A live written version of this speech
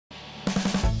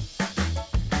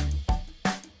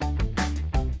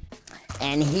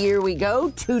And here we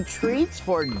go, 2 treats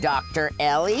for Dr.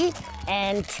 Ellie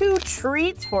and 2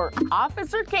 treats for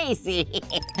Officer Casey.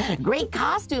 Great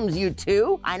costumes, you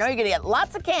two. I know you're gonna get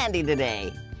lots of candy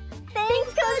today.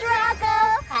 Thanks, Coach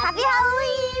Rocco. Happy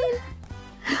Halloween.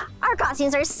 Our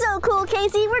costumes are so cool,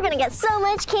 Casey. We're gonna get so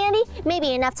much candy,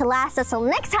 maybe enough to last us till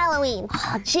next Halloween.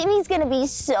 Oh, Jimmy's gonna be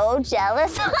so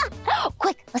jealous.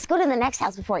 Quick, let's go to the next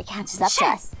house before he catches up to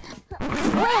us.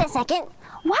 Wait a second.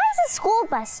 Why is the school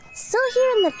bus still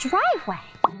here in the driveway?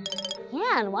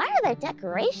 Yeah, and why are there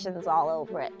decorations all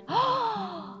over it?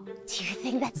 Do you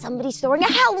think that somebody's throwing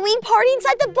a Halloween party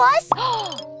inside the bus?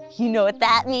 You know what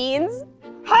that means?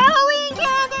 Halloween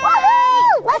candy!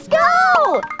 Woohoo! Let's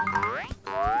go!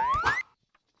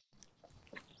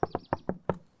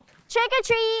 Trick or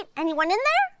treat! Anyone in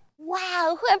there?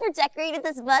 Wow, whoever decorated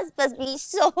this bus must be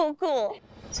so cool.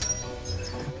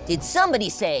 Did somebody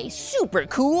say super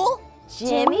cool?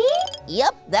 Jimmy?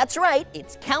 Yep, that's right.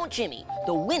 It's Count Jimmy,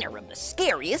 the winner of the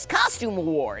Scariest Costume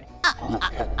Award.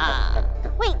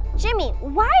 Wait, Jimmy,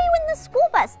 why are you in the school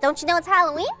bus? Don't you know it's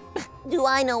Halloween? Do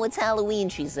I know it's Halloween,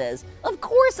 she says. Of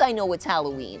course I know it's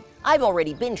Halloween. I've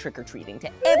already been trick-or-treating to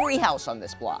every house on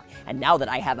this block. And now that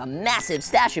I have a massive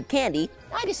stash of candy,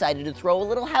 I decided to throw a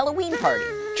little Halloween party,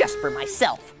 just for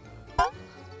myself.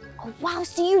 Oh, wow,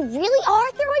 so you really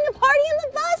are throwing a party in the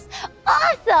bus?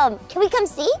 Awesome! Can we come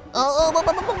see?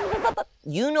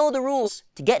 You know the rules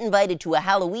to get invited to a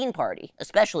Halloween party,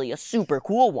 especially a super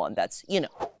cool one that's, you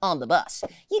know, on the bus.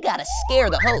 You gotta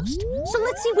scare the host. So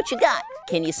let's see what you got.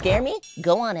 Can you scare me?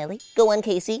 Go on, Ellie. Go on,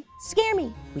 Casey. Scare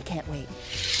me. We can't wait.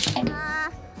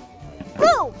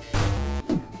 Boo!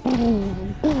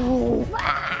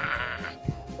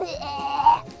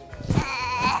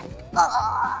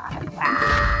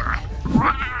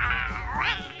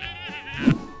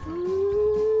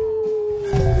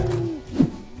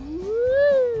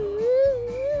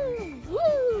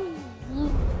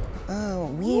 Oh,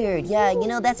 weird. Yeah, you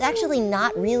know, that's actually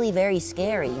not really very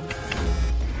scary.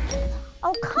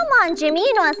 Oh, come on, Jimmy.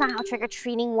 You know that's not how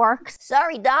trick-or-treating works.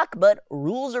 Sorry, Doc, but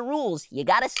rules are rules. You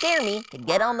gotta scare me to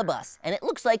get on the bus. And it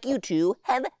looks like you two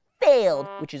have failed,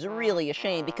 which is really a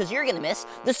shame because you're gonna miss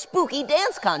the spooky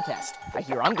dance contest. I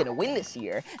hear I'm gonna win this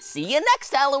year. See you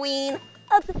next Halloween.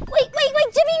 Wait,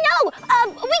 Jimmy, no!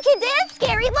 We can dance,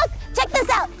 Scary. Look, check this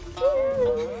out.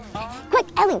 Quick,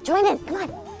 Ellie, join in. Come on.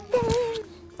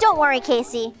 Don't worry,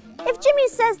 Casey. If Jimmy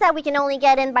says that we can only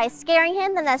get in by scaring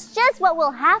him, then that's just what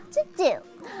we'll have to do.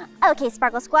 Okay,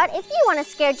 Sparkle Squad, if you want to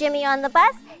scare Jimmy on the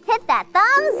bus, hit that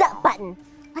thumbs up button.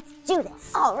 Let's do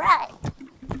this. All right.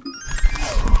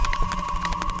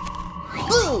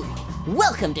 Ooh,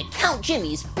 welcome to Count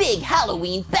Jimmy's big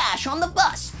Halloween bash on the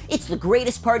bus. It's the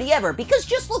greatest party ever because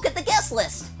just look at the guest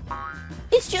list.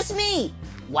 It's just me.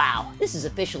 Wow, this is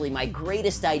officially my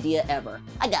greatest idea ever.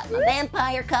 I got my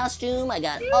vampire costume, I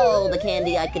got all the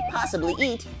candy I could possibly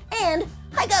eat, and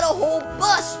I got a whole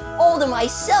bus all to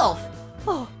myself.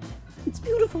 Oh, it's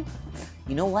beautiful.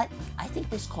 You know what? I think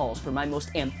this calls for my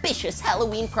most ambitious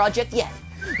Halloween project yet.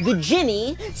 The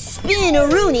Jimmy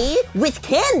Spin-a-Rooney with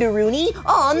Candaroony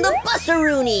on the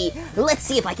Bus-a-Rooney. Let's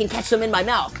see if I can catch them in my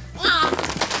mouth.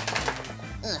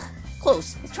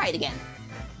 Close, let's try it again.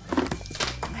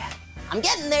 I'm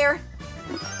getting there.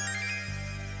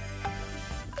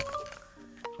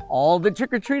 All the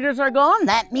trick-or-treaters are gone.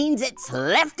 That means it's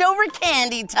leftover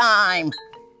candy time.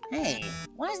 Hey,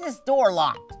 why is this door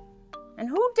locked? And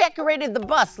who decorated the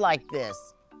bus like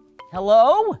this?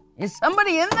 Hello? Is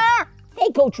somebody in there?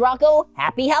 Hey, Coach Rocco,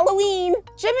 happy Halloween.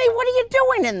 Jimmy, what are you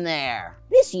doing in there?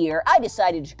 This year, I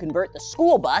decided to convert the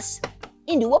school bus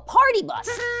into a party bus.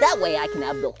 That way I can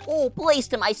have the whole place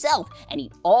to myself and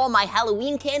eat all my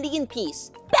Halloween candy in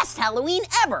peace. Best Halloween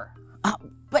ever.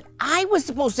 But I was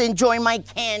supposed to enjoy my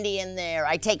candy in there.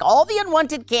 I take all the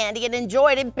unwanted candy and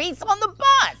enjoy it in peace on the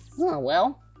bus. Oh,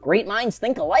 well, great minds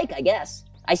think alike, I guess.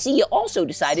 I see you also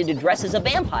decided to dress as a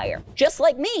vampire, just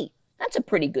like me. That's a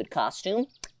pretty good costume.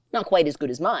 Not quite as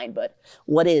good as mine, but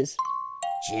what is?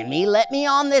 Jimmy, let me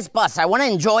on this bus. I want to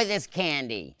enjoy this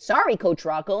candy. Sorry, Coach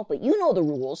Rocco, but you know the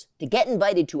rules. To get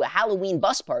invited to a Halloween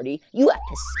bus party, you have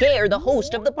to scare the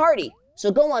host of the party.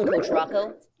 So go on, Coach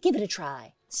Rocco. Give it a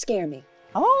try. Scare me.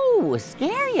 Oh,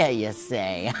 scare ya, you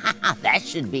say? That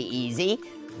should be easy.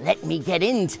 Let me get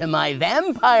into my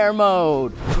vampire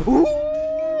mode. Ooh,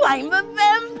 I'm a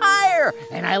vampire,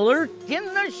 and I lurk in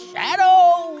the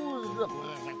shadows.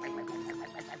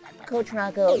 Coach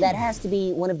Rocco, that has to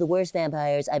be one of the worst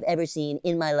vampires I've ever seen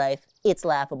in my life. It's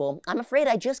laughable. I'm afraid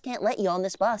I just can't let you on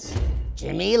this bus.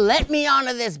 Jimmy, let me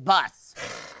onto this bus.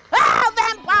 Ah,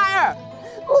 vampire!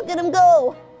 Look at him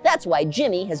go. That's why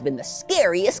Jimmy has been the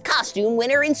scariest costume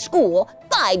winner in school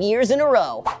 5 years in a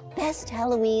row. Best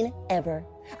Halloween ever.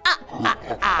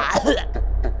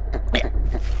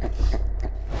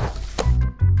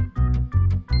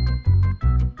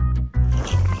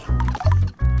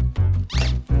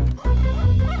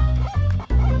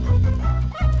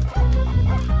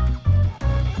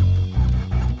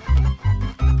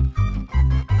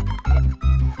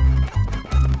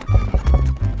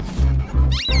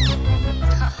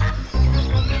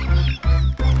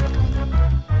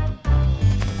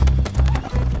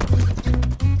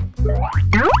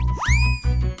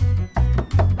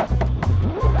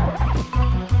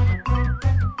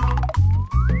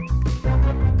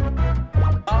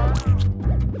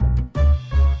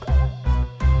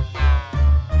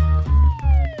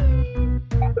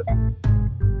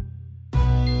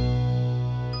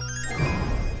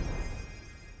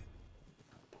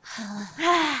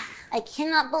 I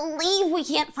cannot believe we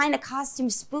can't find a costume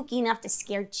spooky enough to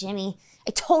scare Jimmy.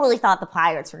 I totally thought the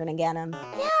pirates were gonna get him. Yeah,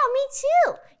 me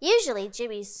too. Usually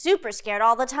Jimmy's super scared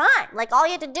all the time. Like all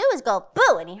you have to do is go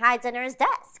boo and he hides under his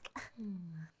desk.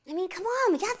 I mean, come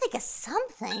on, we gotta think of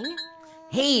something.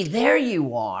 Hey, there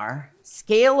you are.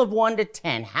 Scale of 1 to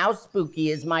 10, how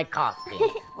spooky is my costume?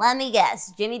 Let me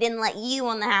guess, Jimmy didn't let you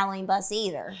on the Halloween bus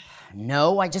either.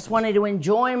 No, I just wanted to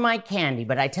enjoy my candy,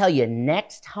 but I tell you,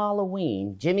 next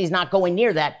Halloween, Jimmy's not going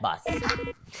near that bus.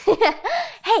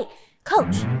 Hey,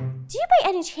 Coach, do you by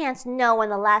any chance know when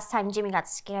the last time Jimmy got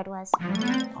scared was?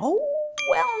 Oh,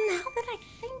 well, now that I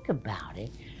think about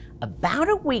it, about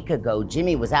a week ago,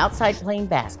 Jimmy was outside playing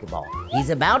basketball.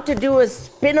 He's about to do a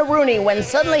spin-a-rooney when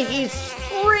suddenly he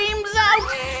screams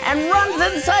out and runs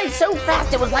inside so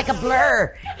fast it was like a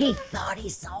blur. He thought he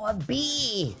saw a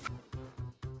bee.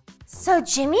 So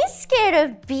Jimmy's scared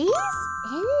of bees?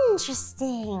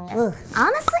 Interesting. Ugh,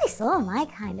 honestly, so am I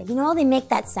kinda. You know, they make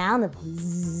that sound of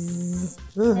zzz.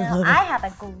 Well, I have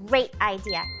a great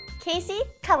idea. Casey,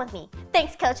 come with me.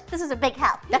 Thanks, Coach. This was a big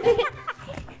help.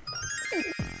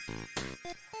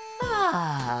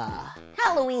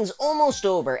 Halloween's almost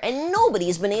over and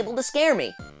nobody's been able to scare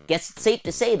me. Guess it's safe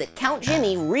to say that Count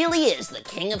Jimmy really is the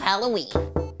king of Halloween.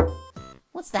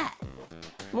 What's that?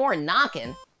 More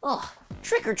knocking? Ugh,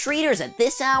 trick-or-treaters at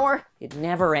this hour? It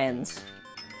never ends.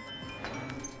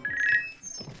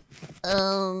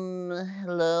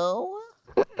 Hello?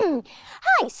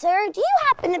 Hi, sir. Do you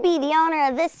happen to be the owner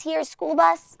of this here school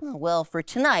bus? Well, for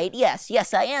tonight,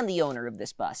 yes, I am the owner of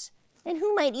this bus. And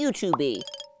who might you two be?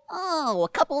 Oh, a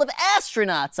couple of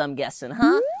astronauts, I'm guessing,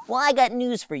 huh? Well, I got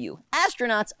news for you.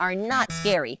 Astronauts are not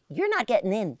scary. You're not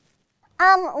getting in.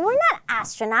 We're not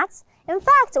astronauts. In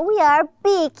fact, we are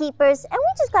beekeepers, and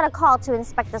we just got a call to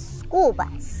inspect the school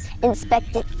bus.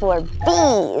 Inspect it for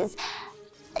bees.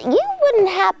 You wouldn't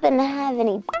happen to have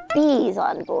any bees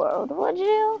on board, would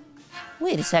you?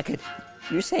 Wait a second.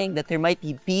 You're saying that there might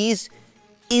be bees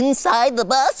inside the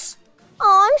bus?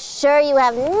 Oh, I'm sure you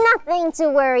have nothing to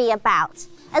worry about,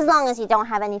 as long as you don't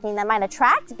have anything that might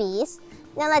attract bees.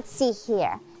 Now let's see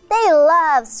here. They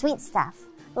love sweet stuff,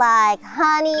 like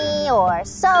honey or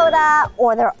soda,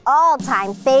 or their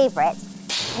all-time favorite,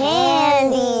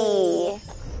 candy.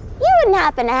 You wouldn't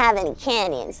happen to have any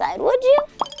candy inside, would you?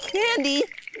 Candy?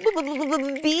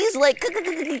 Bees like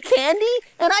candy?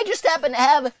 And I just happen to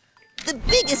have the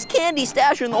biggest candy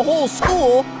stash in the whole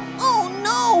school. Oh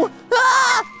no!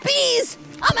 Ah! Bees!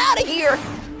 I'm out of here!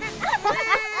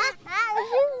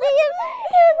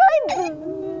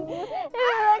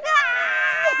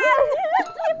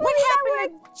 What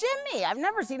happened to Jimmy? I've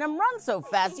never seen him run so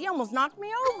fast. He almost knocked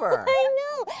me over. I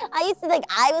know. I used to think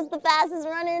I was the fastest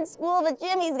runner in school, but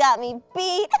Jimmy's got me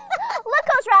beat. Look,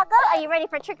 Coach Rocco, are you ready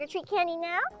for trick-or-treat candy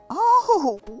now?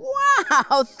 Oh,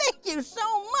 wow. Thank you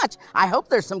so much. I hope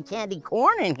there's some candy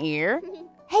corn in here.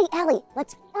 Hey, Ellie,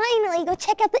 let's finally go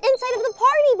check out the inside of the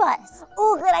party bus.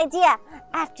 Ooh, good idea.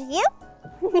 After you.